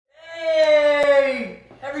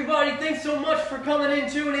thanks so much for coming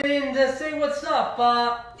in, tuning in to say what's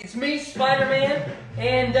up. It's me, Spider-Man,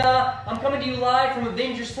 and I'm coming to you live from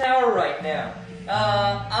Avengers Tower right now.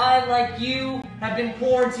 I, like you, have been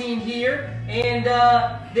quarantined here, and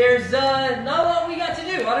there's not a lot we got to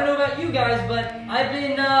do. I don't know about you guys, but I've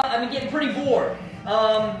been getting pretty bored.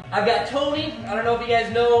 I've got Tony. I don't know if you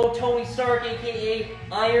guys know Tony Stark, aka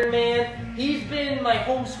Iron Man. He's been my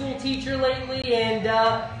homeschool teacher lately, and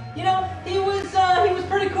you know, he was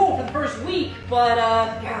pretty cool for the first week, but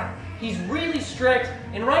God, he's really strict.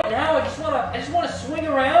 And right now, I just wanna swing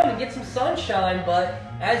around and get some sunshine. But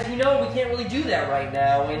as you know, we can't really do that right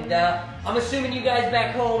now. And I'm assuming you guys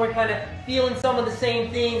back home are kind of feeling some of the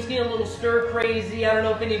same things, feeling a little stir crazy. I don't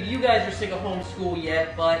know if any of you guys are sick of homeschool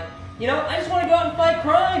yet, but you know, I just want to go out and fight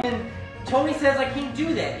crime. And Tony says I can't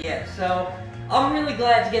do that yet, so I'm really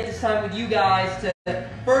glad to get this time with you guys.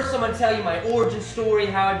 First, I'm going to tell you my origin story,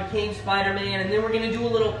 how I became Spider-Man, and then we're going to do a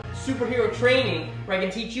little superhero training where I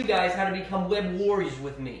can teach you guys how to become web warriors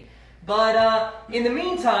with me. But in the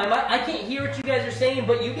meantime, I can't hear what you guys are saying,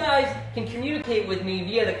 but you guys can communicate with me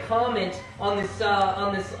via the comments on this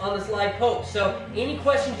live post. So any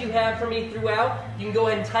questions you have for me throughout, you can go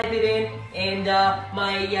ahead and type it in, and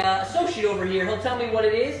my associate over here, he'll tell me what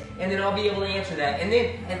it is, and then I'll be able to answer that. And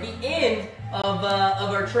then at the end of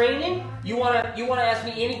our training, you wanna ask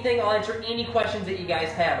me anything, I'll answer any questions that you guys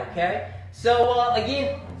have, okay? So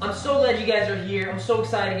again, I'm so glad you guys are here. I'm so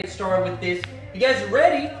excited to get started with this. You guys are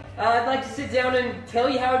ready? I'd like to sit down and tell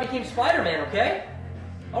you how I became Spider-Man, okay?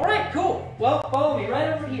 Alright, cool. Well, follow me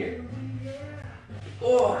right over here.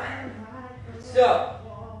 Oh. So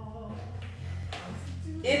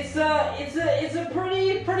it's a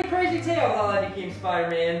pretty crazy tale how I became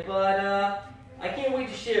Spider-Man, but I can't wait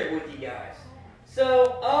to share it with you guys.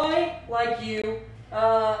 So I, like you,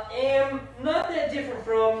 am not that different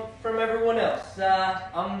from everyone else.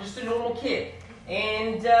 I'm just a normal kid,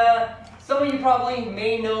 and some of you probably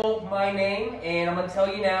may know my name, and I'm going to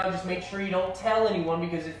tell you now, just make sure you don't tell anyone,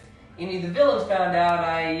 because if any of the villains found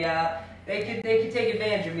out, they could take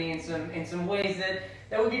advantage of me in some ways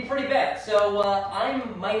that would be pretty bad. So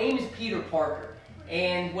my name is Peter Parker,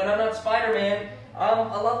 and when I'm not Spider-Man, I'm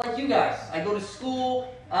a lot like you guys. I go to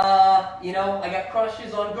school, you know, I got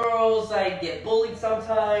crushes on girls, I get bullied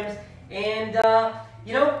sometimes, and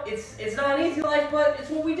you know, it's not an easy life, but it's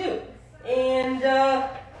what we do. And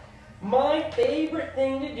my favorite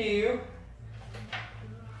thing to do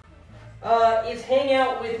is hang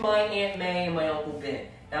out with my Aunt May and my Uncle Ben.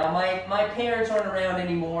 Now, my parents aren't around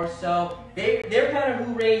anymore, so they're kind of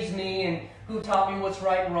who raised me and who taught me what's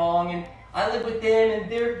right and wrong, and I live with them,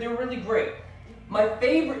 and they're really great. My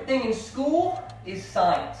favorite thing in school is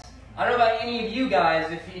science. I don't know about any of you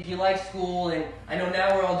guys, if you like school, and I know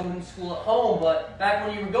now we're all doing school at home, but back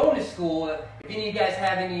when you were going to school, if any of you guys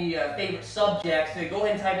have any favorite subjects, go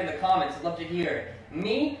ahead and type in the comments. I'd love to hear it.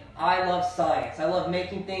 Me, I love science. I love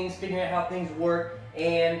making things, figuring out how things work,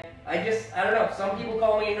 and I don't know, some people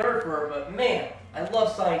call me a nerd for it, but man, I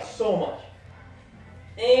love science so much.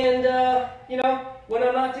 And, you know, when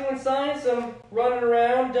I'm not doing science, I'm running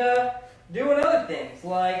around doing other things,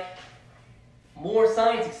 like more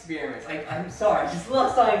science experiments. I'm sorry, I just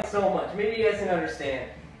love science so much. Maybe you guys can understand.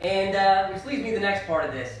 And which leads me to the next part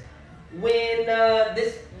of this. When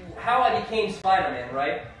how I became Spider-Man,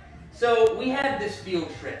 right? So we had this field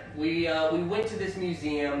trip. We went to this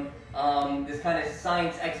museum, this kind of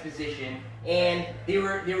science exposition, and they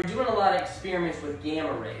were doing a lot of experiments with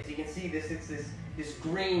gamma rays. You can see this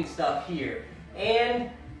green stuff here, and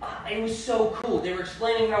it was so cool. They were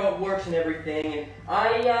explaining how it works and everything, and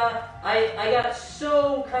I got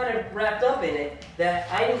so kind of wrapped up in it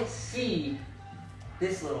that I didn't see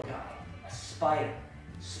this little guy, a spider.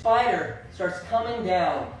 Spider starts coming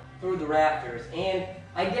down through the rafters, and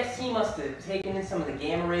I guess he must have taken in some of the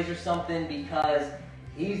gamma rays or something, because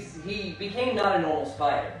he became not a normal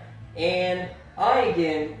spider. And I,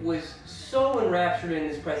 again, was so enraptured in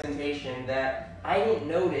this presentation that I didn't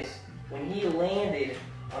notice when he landed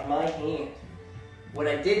on my hand. What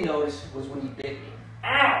I did notice was when he bit me.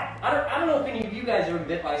 Ow! I don't know if any of you guys have ever been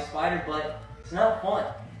bit by a spider, but it's not fun.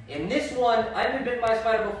 And this one, I've been bitten by a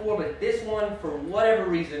spider before, but this one, for whatever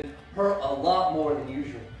reason, hurt a lot more than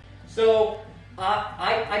usual. So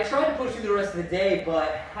I tried to push through the rest of the day,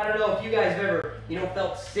 but I don't know if you guys have ever, you know,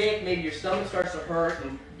 felt sick. Maybe your stomach starts to hurt,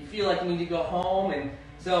 and you feel like you need to go home, and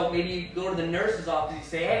so maybe you go to the nurse's office. You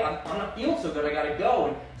say, "Hey, I'm not feeling so good. I gotta go."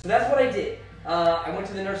 And so that's what I did. I went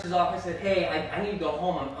to the nurse's office and said, "Hey, I need to go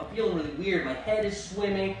home. I'm feeling really weird. My head is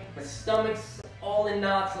swimming. My stomach's all in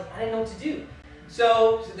knots. Like, I didn't know what to do."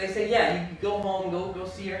 So they say, "Yeah, you go home, go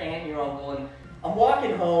see your aunt and your uncle." And I'm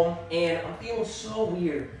walking home, and I'm feeling so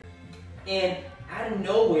weird. And out of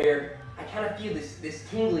nowhere, I kind of feel this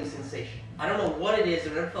tingling sensation. I don't know what it is,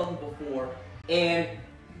 I've never felt it before. And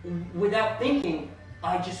without thinking,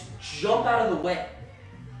 I just jump out of the way.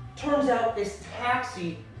 Turns out this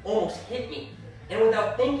taxi almost hit me. And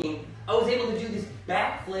without thinking, I was able to do this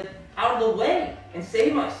backflip out of the way and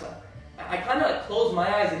save myself. I kind of closed my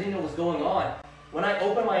eyes, I didn't know what was going on. When I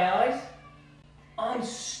opened my eyes, I'm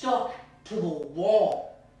stuck to the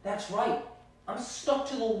wall. That's right, I'm stuck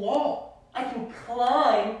to the wall. I can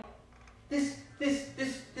climb this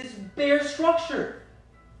bare structure.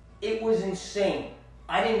 It was insane.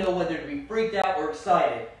 I didn't know whether to be freaked out or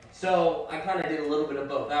excited, so I kind of did a little bit of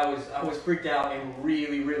both. I was freaked out and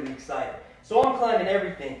really, really excited. So I'm climbing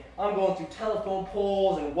everything. I'm going through telephone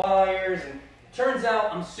poles and wires, and it turns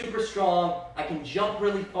out I'm super strong. I can jump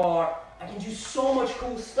really far. I can do so much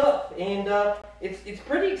cool stuff, and it's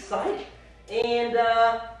pretty exciting. And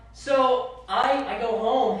so I go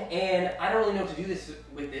home, and I don't really know what to do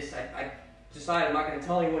with this. I decided I'm not going to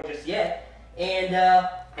tell anyone just yet. And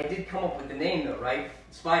I did come up with the name though, right?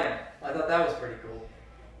 Spider-Man. I thought that was pretty cool.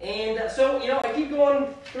 And so, I keep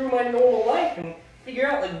going through my normal life and figure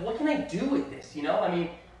out, like, what can I do with this, I mean,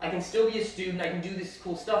 I can still be a student, I can do this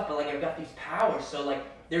cool stuff, but, like, I've got these powers, so, like,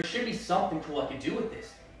 there should be something cool I could do with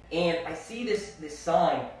this. And I see this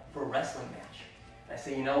sign for a wrestling match. And I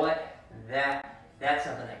say, you know what? That's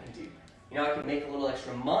something I can do. I can make a little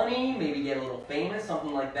extra money, maybe get a little famous,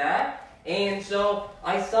 something like that. And so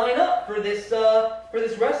I sign up for this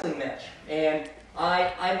wrestling match, and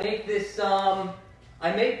I make this.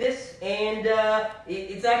 And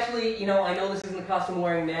it's actually, I know this isn't the costume I'm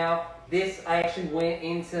wearing now. I actually went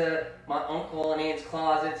into my uncle and aunt's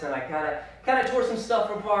closets, and I kind of tore some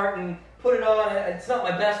stuff apart and put it on. It's not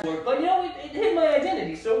my best work, but it hid my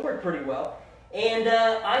identity, so it worked pretty well. And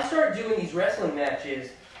I start doing these wrestling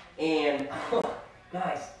matches, and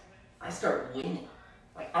guys, I start winning.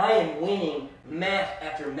 Like, I am winning match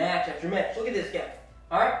after match after match. Look at this guy.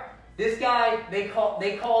 All right. This guy, they called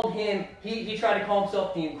him, he tried to call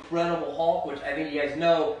himself the Incredible Hulk, which I think you guys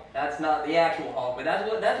know that's not the actual Hulk, but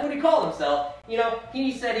that's what he called himself.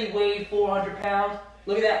 He said he weighed 400 pounds.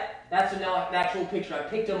 Look at that. That's an actual picture. I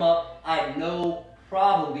picked him up. I had no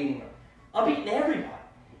problem beating him. I'm beating everybody.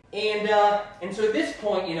 And so at this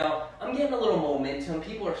point, I'm getting a little momentum.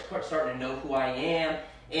 People are starting to know who I am.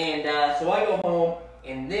 And so I go home,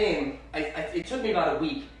 and then it took me about a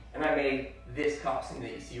week, and I made this costume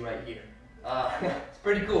that you see right here. It's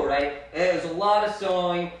pretty cool, right? It was a lot of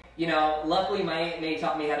sewing. Luckily my Aunt May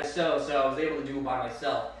taught me how to sew, so I was able to do it by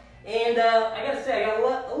myself. And I gotta say, I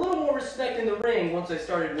got a little more respect in the ring once I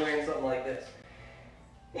started wearing something like this.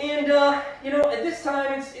 And at this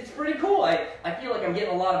time, it's pretty cool. I feel like I'm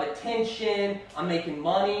getting a lot of attention. I'm making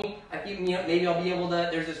money. I feel, maybe I'll be able to.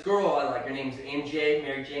 There's this girl I like. Her name's MJ,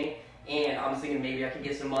 Mary Jane. And I was thinking maybe I could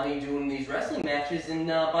get some money doing these wrestling matches and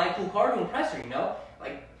buy a cool car to impress her,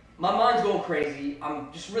 Like, my mind's going crazy.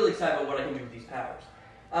 I'm just really excited about what I can do with these powers.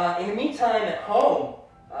 In the meantime, at home,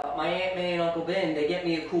 my Aunt May and Uncle Ben, they get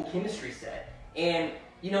me a cool chemistry set. And,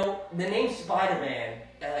 the name Spider-Man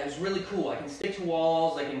is really cool. I can stick to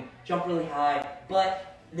walls, I can jump really high.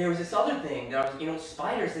 But there was this other thing that I was,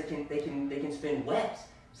 spiders, they can spin webs.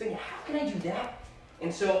 I was thinking, how can I do that?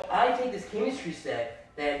 And so I take this chemistry set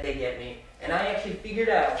that they get me, and I actually figured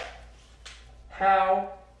out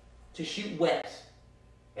how to shoot webs.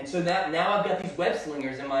 And so now I've got these web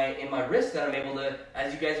slingers in my wrist that I'm able to,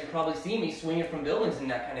 as you guys have probably seen me swinging from buildings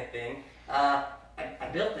and that kind of thing. I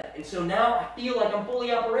built that, and so now I feel like I'm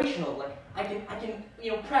fully operational. Like I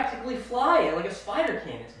can practically fly it like a spider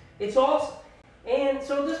can. It's awesome. And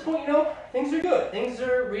so at this point, things are good. Things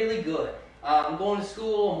are really good. I'm going to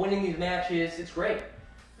school. I'm winning these matches. It's great.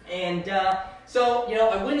 And so,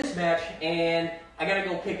 I win this match, and I gotta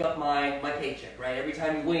go pick up my paycheck, right? Every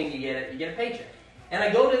time you win, you get a paycheck. And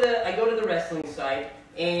I go to the wrestling site,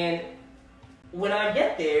 and when I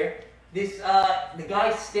get there, the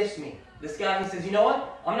guy stiffs me. This guy, he says, you know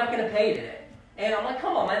what? I'm not gonna pay you today. And I'm like,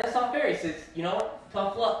 come on, man, that's not fair. He says, you know what?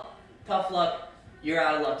 Tough luck. You're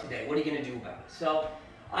out of luck today. What are you gonna do about it? So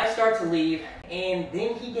I start to leave, and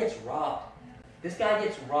then he gets robbed. This guy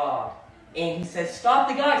gets robbed. And he says, stop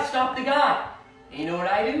the guy. And you know what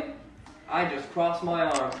I do? I just cross my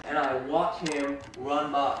arms and I watch him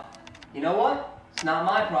run by. You know what? It's not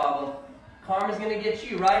my problem. Karma's gonna get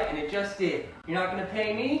you, right? And it just did. You're not gonna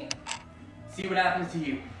pay me? See what happens to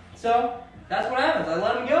you. So, that's what happens. I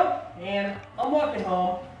let him go, and I'm walking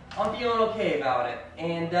home. I'm feeling okay about it.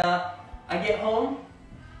 And I get home.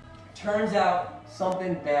 Turns out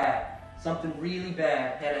something really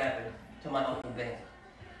bad had happened to my Uncle Ben.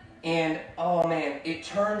 And, oh man, it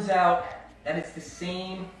turns out that it's the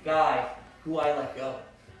same guy who I let go.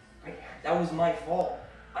 That was my fault.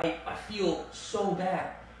 I feel so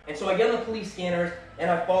bad. And so I get on the police scanners and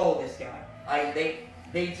I follow this guy.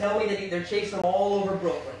 They tell me that they're chasing him all over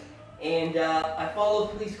Brooklyn. And I follow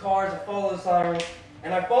the police cars, I follow the sirens,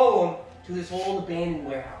 and I follow him to this old abandoned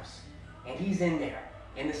warehouse. And he's in there.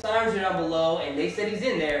 And the sirens are down below, and they said he's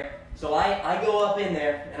in there. So I go up in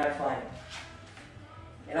there and I find him.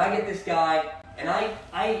 And I get this guy, and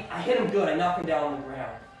I hit him good. I knock him down on the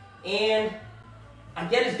ground. And I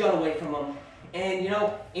get his gun away from him. And,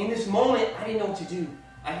 in this moment, I didn't know what to do.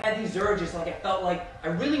 I had these urges, I felt like I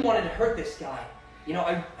really wanted to hurt this guy.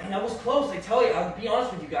 And I was close, I tell you, I'll be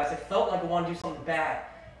honest with you guys, I felt like I wanted to do something bad.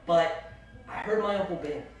 But I heard my Uncle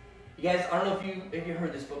Ben. You guys, I don't know if you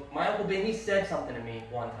heard this, but my Uncle Ben, he said something to me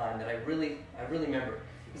one time that I really remember.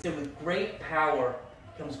 He said, with great power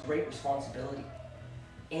comes great responsibility.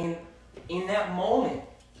 And in that moment,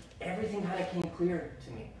 everything kind of came clear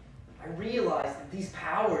to me. I realized that these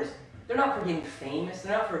powers, they're not for getting famous,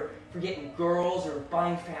 they're not for getting girls or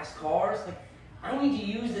buying fast cars. I need to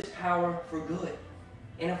use this power for good.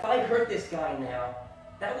 And if I hurt this guy now,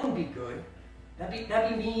 that wouldn't be good. That'd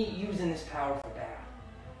be me using this power for bad.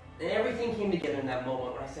 And everything came together in that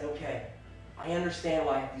moment when I said, okay, I understand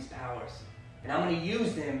why I have these powers. And I'm going to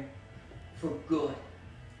use them for good.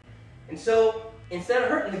 And so, instead of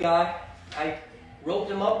hurting the guy, I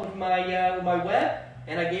roped him up with my web,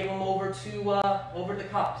 and I gave him over to the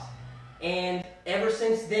cops. And ever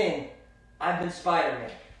since then, I've been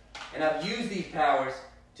Spider-Man. And I've used these powers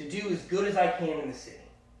to do as good as I can in the city.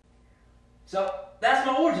 So, that's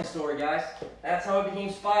my origin story, guys. That's how I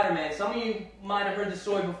became Spider-Man. Some of you might have heard the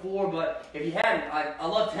story before, but if you hadn't, I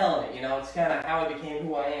love telling it. It's kind of how I became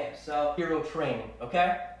who I am. So, hero training,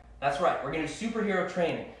 okay? That's right. We're going to do superhero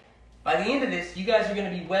training. By the end of this, you guys are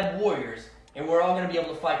going to be web warriors, and we're all going to be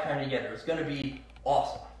able to fight kind of together. It's going to be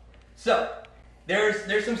awesome. So,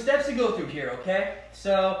 there's some steps to go through here, okay?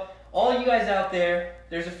 So, all you guys out there,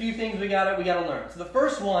 there's a few things we gotta learn. So the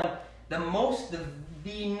first one, the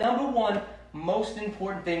number one most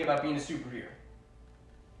important thing about being a superhero.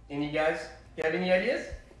 Any of you guys have any ideas?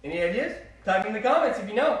 Any ideas? Type in the comments if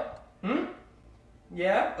you know.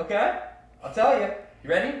 Yeah? Okay? I'll tell you. You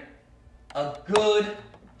ready? A good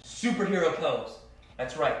superhero pose.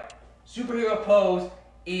 That's right. Superhero pose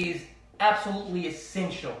is absolutely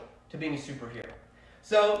essential to being a superhero.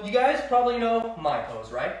 So, you guys probably know my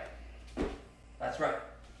pose, right? That's right.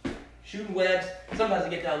 Shooting webs. Sometimes I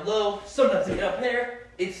get down low, sometimes I get up there.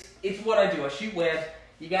 It's what I do. I shoot webs.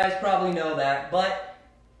 You guys probably know that. But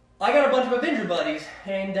I got a bunch of Avenger buddies,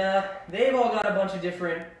 and they've all got a bunch of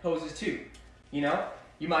different poses too. You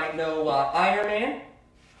might know Iron Man.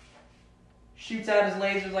 Shoots out his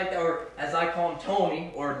lasers like that, or as I call him,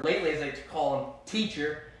 Tony, or lately as I call him,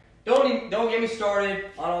 Teacher. Don't get me started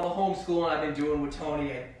on all the homeschooling I've been doing with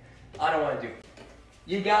Tony. I don't want to do it.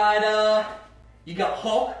 You got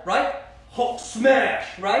Hulk, right? Hulk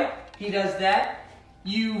smash, right? He does that.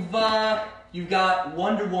 You've got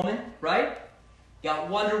Wonder Woman, right? Got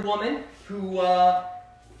Wonder Woman who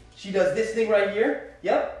she does this thing right here.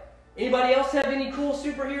 Yep. Anybody else have any cool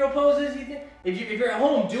superhero poses? You think? If you're at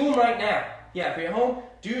home, do them right now. Yeah, if you're at home,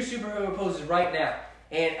 do your superhero poses right now.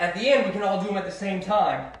 And at the end, we can all do them at the same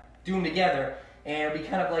time. Do them together, and it'll be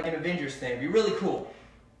kind of like an Avengers thing. It'll be really cool,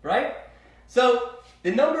 right? So,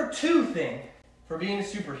 the number 2 thing for being a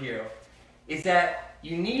superhero is that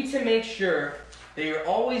you need to make sure that you're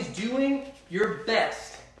always doing your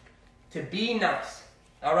best to be nice,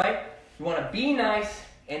 all right? You want to be nice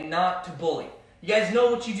and not to bully. You guys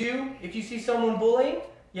know what you do if you see someone bullying?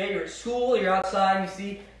 Yeah, you're at school, you're outside, and you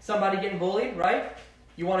see somebody getting bullied, right?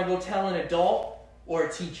 You want to go tell an adult or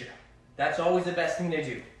a teacher. That's always the best thing to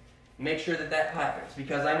do. Make sure that happens,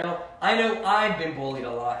 because I know I've been bullied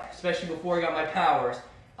a lot, especially before I got my powers.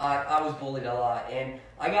 I was bullied a lot, and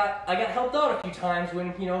I got helped out a few times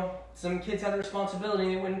when some kids had the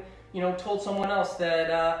responsibility and when told someone else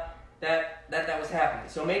that was happening.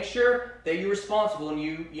 So make sure that you're responsible and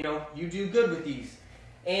you do good with these,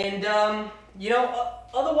 and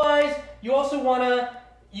otherwise you also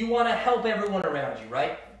wanna help everyone around you,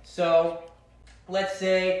 right? So let's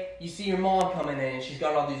say you see your mom coming in and she's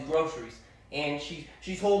got all these groceries, and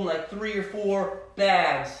she's holding like 3 or 4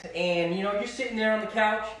 bags, and you're sitting there on the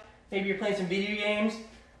couch, maybe you're playing some video games.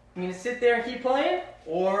 You're gonna sit there and keep playing,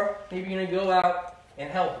 or maybe you're gonna go out and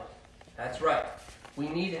help them. That's right. We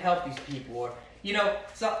need to help these people, or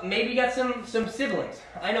so maybe you got some siblings.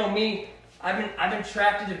 I know me. I've been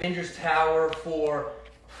trapped at Avengers Tower for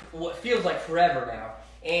what feels like forever now,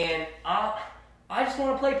 and I just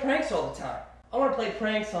want to play pranks all the time. I want to play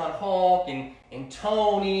pranks on Hulk and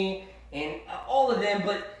Tony and all of them,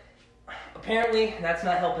 but apparently that's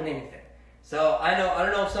not helping anything. So I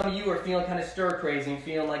don't know if some of you are feeling kind of stir crazy and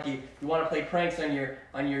feeling like you want to play pranks on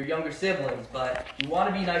your younger siblings, but you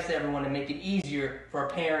want to be nice to everyone and make it easier for our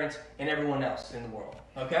parents and everyone else in the world.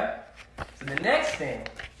 Okay? So the next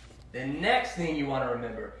thing you want to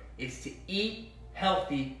remember is to eat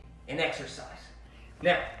healthy and exercise.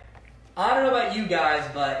 Now, I don't know about you guys,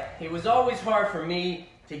 but it was always hard for me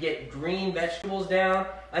to get green vegetables down.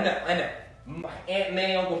 I know. Aunt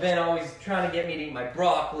May, Uncle Ben always trying to get me to eat my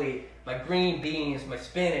broccoli, my green beans, my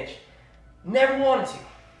spinach. Never wanted to.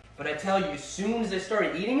 But I tell you, as soon as I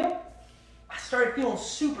started eating them, I started feeling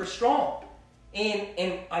super strong.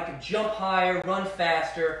 And I could jump higher, run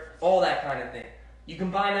faster, all that kind of thing. You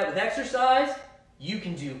combine that with exercise, you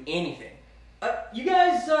can do anything. You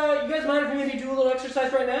guys mind if we maybe do a little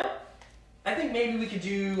exercise right now? I think maybe we could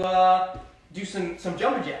do some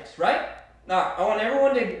jumping jacks, right? Now, I want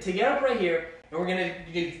everyone to get up right here, and we're going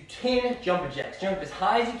to do 10 jumping jacks. Jump as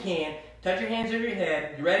high as you can. Touch your hands over your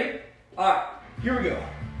head. You ready? All right, here we go.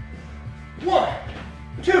 1,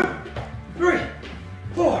 2, 3,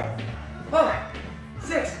 4, 5,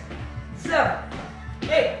 6, 7,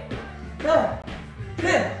 8, 9,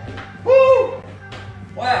 10. Woo!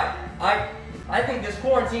 Wow, I think this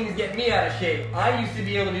quarantine is getting me out of shape. I used to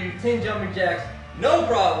be able to do 10 jumping jacks, no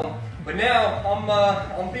problem, but now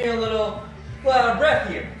I'm feeling a little out of breath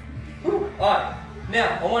here. Whew. All right,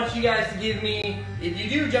 now I want you guys to give me, if you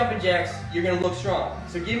do jumping jacks, you're gonna look strong.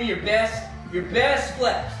 So give me your best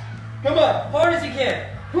flex. Come on, hard as you can.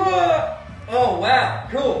 Oh wow,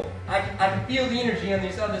 cool. I can feel the energy on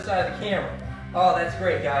this other side of the camera. Oh, that's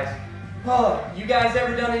great, guys. Oh, you guys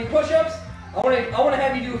ever done any push-ups? I want to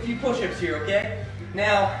have you do a few push-ups here, okay?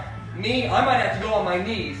 Now, I might have to go on my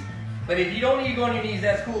knees, but if you don't need to go on your knees,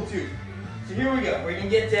 that's cool too. So here we go. We can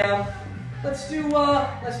get down. Let's do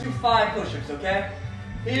 5 push-ups, okay?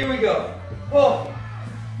 Here we go. Oh.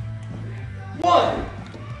 1,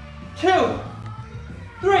 2,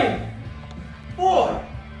 3, 4,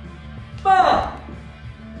 5.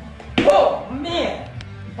 Oh man.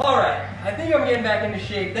 All right. I think I'm getting back into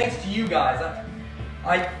shape thanks to you guys.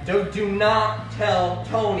 I do not tell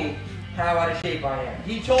Tony how out of shape I am.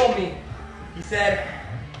 He told me, he said,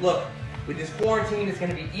 look, with this quarantine, it's going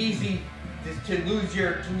to be easy to lose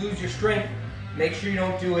your strength. Make sure you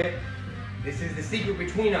don't do it. This is the secret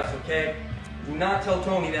between us, okay? Do not tell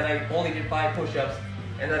Tony that I only did 5 push-ups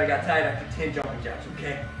and that I got tired after 10 jumping jacks,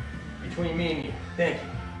 okay? Between me and you. Thank you.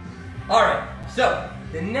 All right, so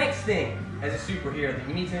the next thing as a superhero that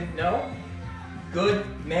you need to know, good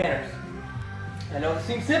manners. I know it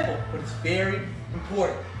seems simple, but it's very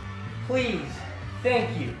important. Please,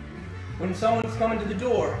 thank you. When someone's coming to the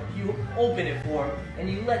door, you open it for them and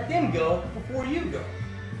you let them go before you go.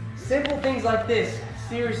 Simple things like this,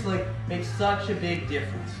 seriously, make such a big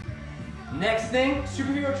difference. Next thing,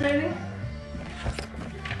 superhero training,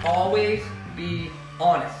 always be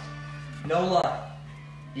honest. No lie.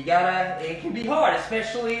 It can be hard,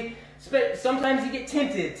 especially, sometimes you get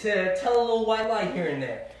tempted to tell a little white lie here and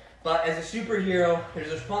there. But as a superhero,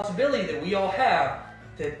 there's a responsibility that we all have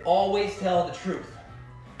to always tell the truth.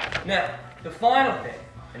 Now, the final thing,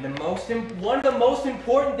 and one of the most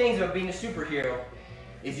important things about being a superhero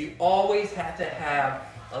is you always have to have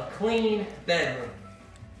a clean bedroom.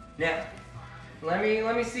 Now, let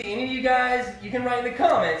me see. Any of you guys, you can write in the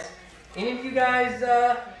comments, any of you guys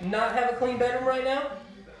not have a clean bedroom right now?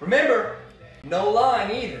 Remember, no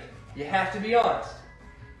lying either. You have to be honest.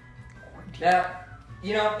 Now,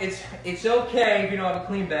 you know, it's okay if you don't have a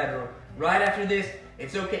clean bedroom. Right after this,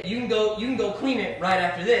 it's okay. You can go clean it right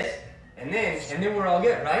after this, and then we're all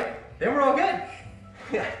good, right? Then we're all good.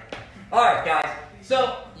 All right, guys.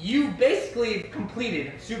 So you basically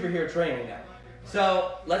completed superhero training now.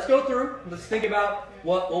 So let's go through. Let's think about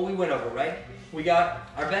what we went over, right? We got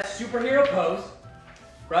our best superhero pose,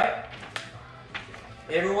 right?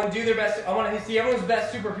 Everyone do their best. I want to see everyone's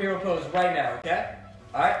best superhero pose right now, okay?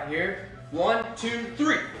 All right, here. 1, 2,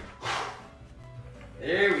 3.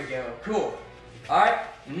 There we go. Cool. All right.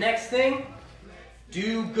 Next thing,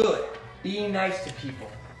 do good. Be nice to people.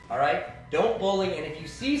 All right. Don't bully. And if you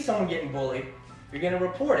see someone getting bullied, you're gonna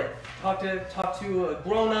report it. Talk to a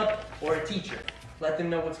grown-up or a teacher. Let them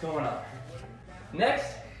know what's going on.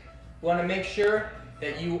 Next, we want to make sure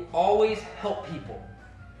that you always help people,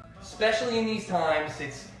 especially in these times.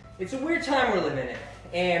 It's a weird time we're living in,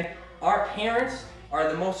 and our parents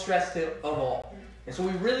are the most stressed of all. And so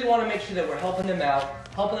we really want to make sure that we're helping them out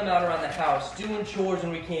around the house, doing chores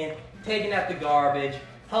when we can, taking out the garbage,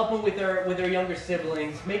 helping with our younger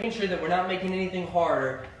siblings, making sure that we're not making anything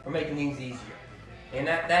harder or making things easier. And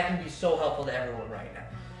that can be so helpful to everyone right now.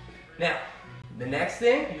 Now, the next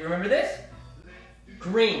thing, you remember this?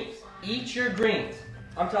 Greens. Eat your greens.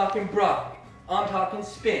 I'm talking broccoli. I'm talking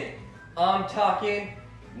spinach. I'm talking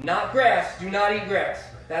not grass. Do not eat grass.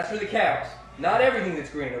 That's for the cows. Not everything that's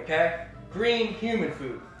green, okay? Green human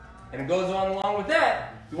food. And it goes on along with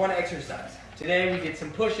that, we want to exercise. Today we did some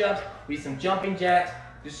push-ups, we did some jumping jacks.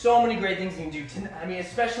 There's so many great things you can do. I mean,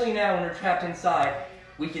 especially now when we're trapped inside,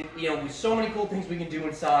 we can, there's so many cool things we can do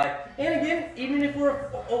inside. And again, even if we're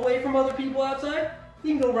away from other people outside,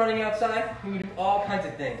 you can go running outside. You can do all kinds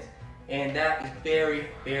of things. And that is very,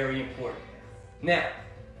 very important. Now,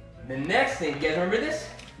 the next thing, you guys remember this?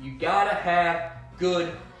 You gotta have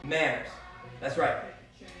good manners. That's right.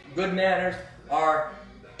 Good manners are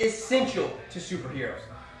essential to superheroes,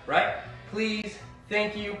 right? Please,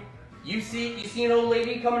 thank you. You see an old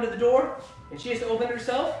lady coming to the door and she has to open it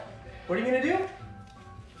herself? What are you gonna do?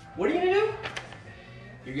 What are you gonna do?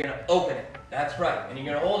 You're gonna open it. That's right. And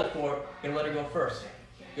you're gonna hold it for her. You're gonna let her go first.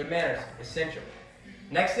 Good manners, essential.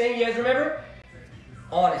 Next thing you guys remember?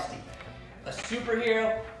 Honesty. A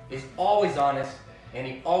superhero is always honest and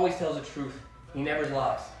he always tells the truth. He never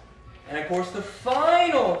lies. And of course the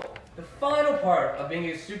final part of being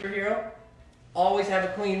a superhero, always have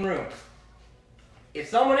a clean room. If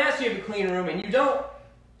someone asks you to have a clean room and you don't,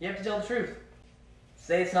 you have to tell the truth.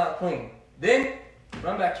 Say it's not clean. Then,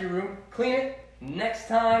 run back to your room, clean it. Next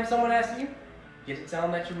time someone asks you, get to tell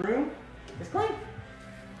them that your room is clean.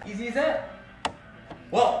 Easy as that.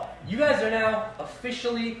 Well, you guys are now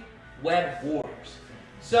officially web warriors.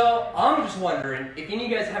 So, I'm just wondering if any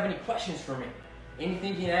of you guys have any questions for me.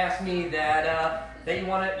 Anything you can ask me that you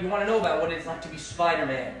want to know about what it's like to be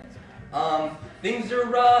Spider-Man. Things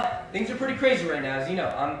are pretty crazy right now, as you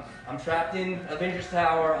know. I'm trapped in Avengers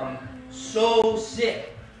Tower. I'm so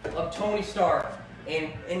sick of Tony Stark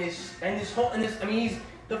and I mean,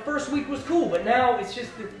 the first week was cool, but now it's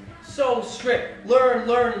just so strict.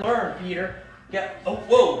 Learn, Peter. Yeah. Oh,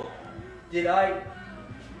 whoa. Did I?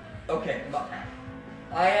 Okay.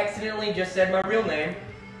 I accidentally just said my real name.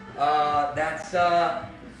 I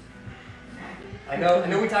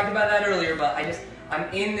know we talked about that earlier, but I'm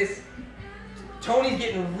in this. Tony's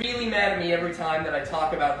getting really mad at me every time that I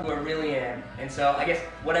talk about who I really am, and so I guess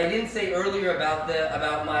what I didn't say earlier about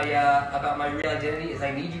my real identity is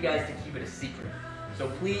I need you guys to keep it a secret. So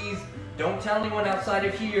please don't tell anyone outside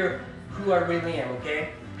of here who I really am, okay?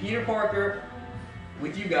 Peter Parker,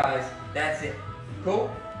 with you guys. That's it. Cool.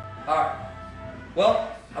 All right.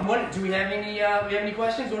 Well, I'm wondering, do we have any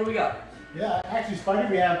questions? What do we got? Yeah, actually, Spidey,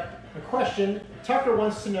 we have a question. Tucker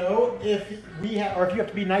wants to know if you have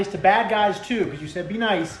to be nice to bad guys too, because you said be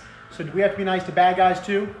nice. So do we have to be nice to bad guys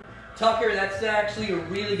too? Tucker, that's actually a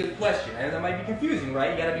really good question, and that might be confusing,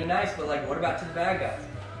 right? You gotta be nice, but like, what about to the bad guys?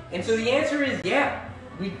 And so the answer is, yeah,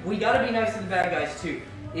 we gotta be nice to the bad guys too.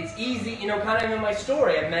 It's easy, kind of in my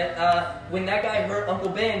story. I met when that guy hurt Uncle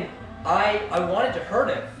Ben. I wanted to hurt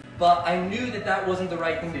him, but I knew that wasn't the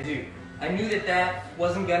right thing to do. I knew that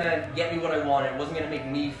wasn't gonna get me what I wanted. It wasn't gonna make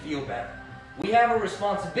me feel better. We have a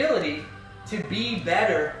responsibility to be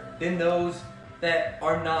better than those that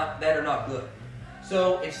are not good.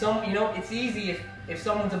 So if it's easy if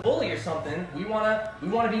someone's a bully or something, we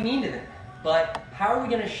wanna be mean to them. But how are we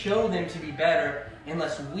gonna show them to be better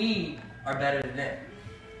unless we are better than them?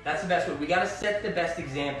 That's the best way. We gotta set the best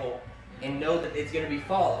example and know that it's gonna be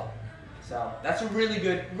followed. So that's a really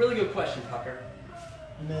good question, Tucker.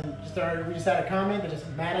 And then we just had a comment that just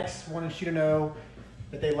Maddox wanted you to know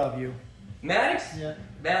that they love you. Maddox? Yeah.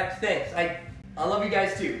 Maddox, thanks. I love you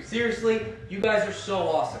guys too. Seriously, you guys are so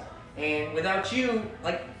awesome. And without you,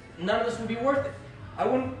 none of this would be worth it.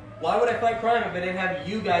 Why would I fight crime if I didn't have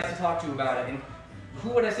you guys to talk to about it? And who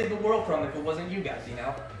would I save the world from if it wasn't you guys,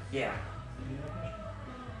 Yeah.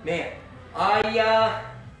 Man, I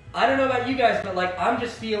don't know about you guys, but I'm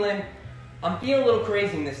just feeling a little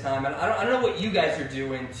crazy this time, and I don't know what you guys are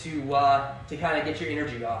doing to kind of get your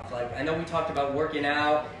energy off. I know we talked about working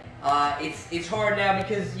out. It's hard now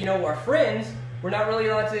because our friends, we're not really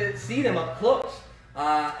allowed to see them up close.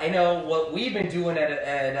 I know what we've been doing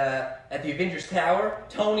at the Avengers Tower.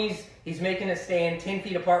 He's making us stand 10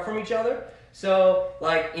 feet apart from each other. So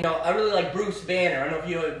I really like Bruce Banner. I don't know if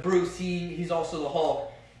you know Bruce. He's also the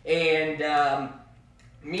Hulk, and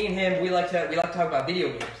me and him we like to talk about video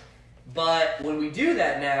games. But when we do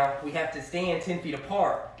that now, we have to stand 10 feet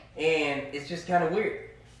apart, and it's just kind of weird.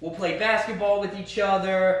 We'll play basketball with each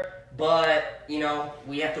other, but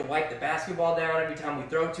we have to wipe the basketball down every time we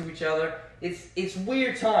throw to each other. It's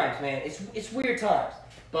weird times, man. It's weird times.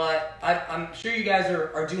 But I'm sure you guys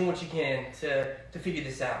are doing what you can to figure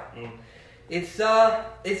this out. And it's a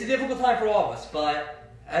difficult time for all of us,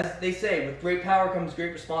 but as they say, with great power comes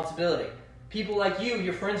great responsibility. People like you,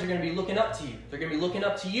 your friends are going to be looking up to you. They're going to be looking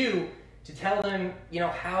up to you to tell them,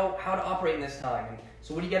 how to operate in this time. And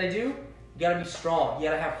so what do you got to do? You got to be strong. You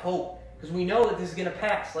got to have hope, because we know that this is going to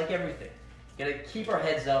pass, like everything. You got to keep our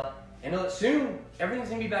heads up and know that soon everything's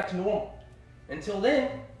going to be back to normal. Until then,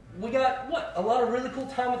 we got a lot of really cool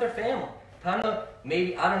time with our family. Time to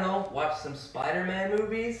maybe, I don't know, watch some Spider-Man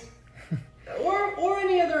movies, or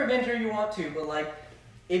any other adventure you want to. But like,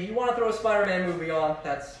 if you want to throw a Spider-Man movie on,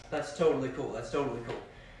 that's totally cool. That's totally cool.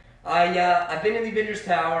 I've been in the Avengers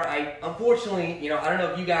Tower. Unfortunately, I don't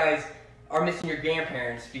know if you guys are missing your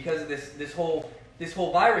grandparents because of this whole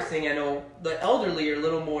virus thing. I know the elderly are a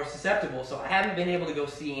little more susceptible, so I haven't been able to go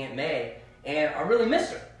see Aunt May, and I really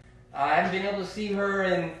miss her. I haven't been able to see her,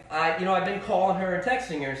 and I've been calling her and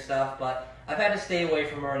texting her and stuff, but I've had to stay away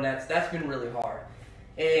from her, and that's been really hard.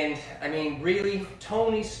 And I mean, really,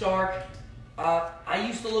 Tony Stark. I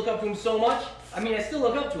used to look up to him so much. I mean, I still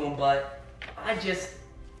look up to him, but I'm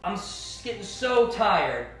getting so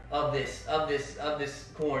tired of this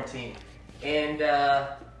quarantine. And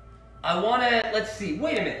I want to, let's see.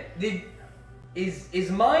 Wait a minute.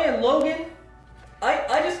 Is Maya and Logan?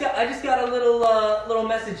 I just got a little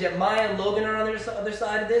message that Maya and Logan are on the other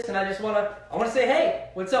side of this, and I want to say, hey,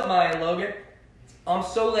 what's up, Maya and Logan? I'm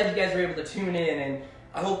so glad you guys were able to tune in, and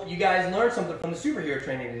I hope you guys learned something from the superhero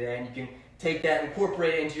training today, and you can take that and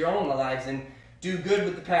incorporate it into your own lives and do good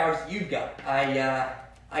with the powers that you've got.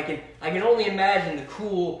 I can only imagine the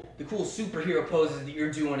cool superhero poses that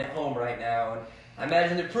you're doing at home right now, and I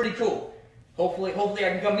imagine they're pretty cool. Hopefully I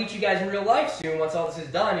can come meet you guys in real life soon. Once all this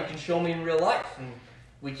is done, you can show me in real life, and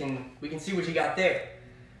we can see what you got there.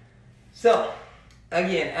 So,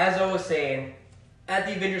 again, as I was saying, at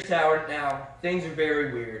the Avengers Tower now, things are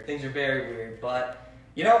very weird. But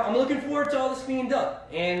I'm looking forward to all this being done,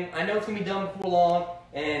 and I know it's gonna be done before long.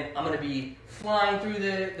 And I'm gonna be flying through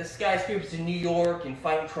the skyscrapers in New York and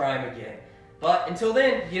fighting crime again. But until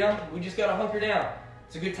then, we just gotta hunker down.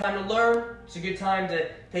 It's a good time to learn. It's a good time to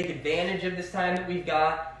take advantage of this time that we've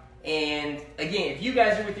got. And again, if you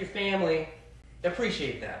guys are with your family,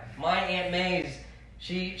 appreciate that. My Aunt May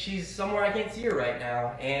she's somewhere I can't see her right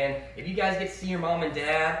now. And if you guys get to see your mom and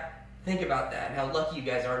dad, think about that and how lucky you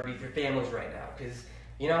guys are to be with your families right now. Because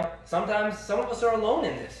sometimes some of us are alone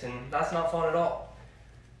in this, and that's not fun at all.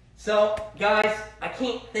 So, guys, I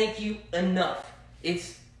can't thank you enough.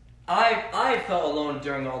 I felt alone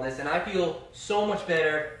during all this, and I feel so much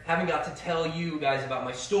better having got to tell you guys about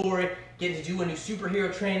my story, getting to do a new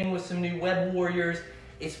superhero training with some new web warriors.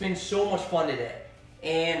 It's been so much fun today.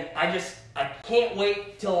 And I can't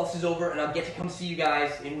wait till all this is over, and I'll get to come see you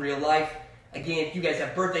guys in real life. Again, if you guys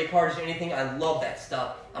have birthday parties or anything, I love that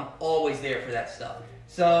stuff. I'm always there for that stuff.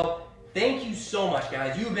 So, thank you so much,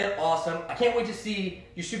 guys. You've been awesome. I can't wait to see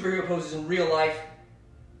your superhero poses in real life.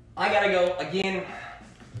 I gotta go. Again,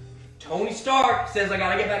 Tony Stark says I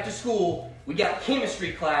gotta get back to school. We got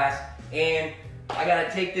chemistry class, and I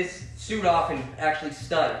gotta take this suit off and actually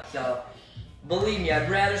study. So, believe me, I'd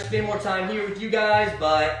rather spend more time here with you guys,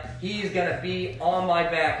 but he's gonna be on my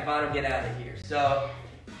back if I don't get out of here. So,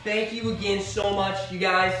 thank you again so much, you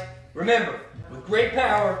guys. Remember, with great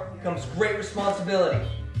power comes great responsibility.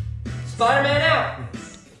 Spider-Man out!